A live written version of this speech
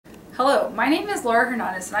Hello, my name is Laura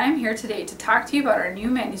Hernandez and I am here today to talk to you about our new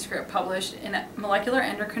manuscript published in Molecular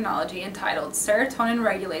Endocrinology entitled Serotonin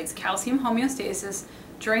Regulates Calcium Homeostasis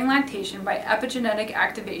During Lactation by Epigenetic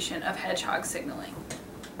Activation of Hedgehog Signaling.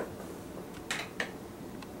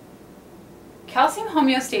 Calcium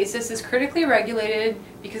homeostasis is critically regulated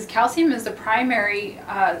because calcium is the primary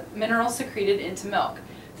mineral secreted into milk.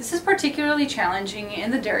 This is particularly challenging in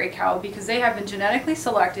the dairy cow because they have been genetically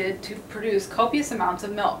selected to produce copious amounts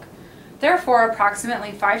of milk. Therefore,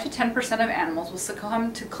 approximately 5 to 10% of animals will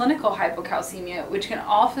succumb to clinical hypocalcemia, which can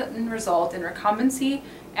often result in recumbency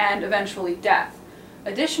and eventually death.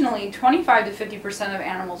 Additionally, 25 to 50% of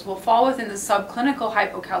animals will fall within the subclinical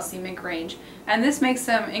hypocalcemic range, and this makes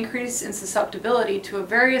them increase in susceptibility to a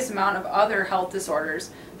various amount of other health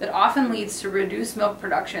disorders that often leads to reduced milk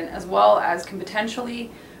production, as well as can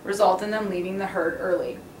potentially result in them leaving the herd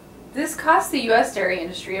early. This costs the U.S. dairy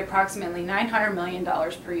industry approximately $900 million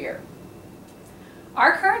per year.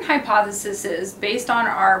 Our current hypothesis is, based on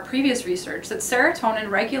our previous research, that serotonin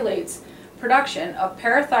regulates production of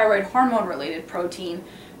parathyroid hormone-related protein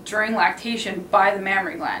during lactation by the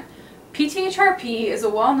mammary gland. PTHrP is a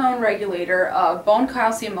well-known regulator of bone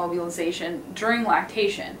calcium mobilization during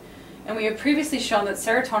lactation, and we have previously shown that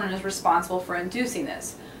serotonin is responsible for inducing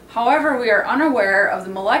this. However, we are unaware of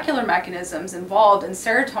the molecular mechanisms involved in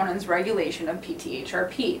serotonin's regulation of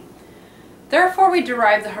PTHrP. Therefore, we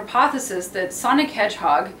derived the hypothesis that Sonic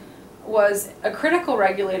Hedgehog was a critical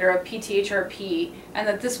regulator of PTHrP and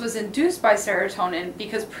that this was induced by serotonin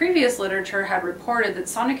because previous literature had reported that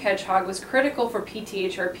Sonic Hedgehog was critical for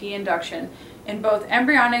PTHrP induction in both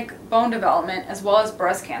embryonic bone development as well as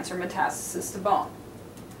breast cancer metastasis to bone.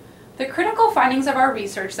 The critical findings of our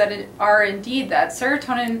research are indeed that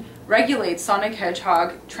serotonin regulates Sonic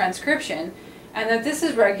Hedgehog transcription and that this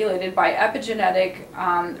is regulated by epigenetic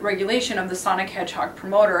regulation of the Sonic Hedgehog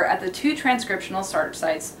promoter at the 2 transcriptional start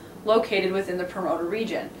sites located within the promoter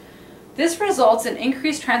region. This results in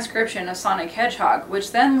increased transcription of Sonic Hedgehog,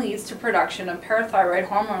 which then leads to production of parathyroid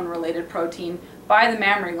hormone-related protein by the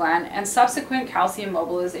mammary gland and subsequent calcium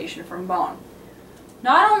mobilization from bone.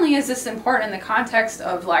 Not only is this important in the context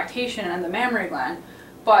of lactation and the mammary gland,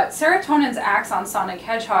 but serotonin's acts on Sonic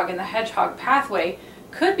Hedgehog and the Hedgehog pathway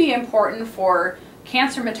could be important for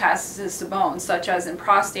cancer metastasis to bone, such as in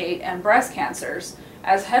prostate and breast cancers,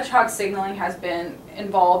 as Hedgehog signaling has been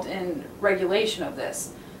involved in regulation of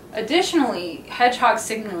this. Additionally, Hedgehog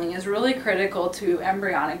signaling is really critical to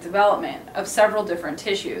embryonic development of several different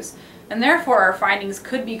tissues, and therefore our findings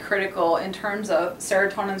could be critical in terms of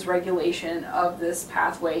serotonin's regulation of this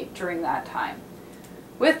pathway during that time.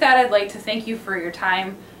 With that, I'd like to thank you for your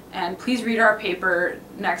time, and please read our paper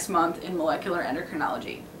next month in Molecular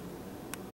Endocrinology.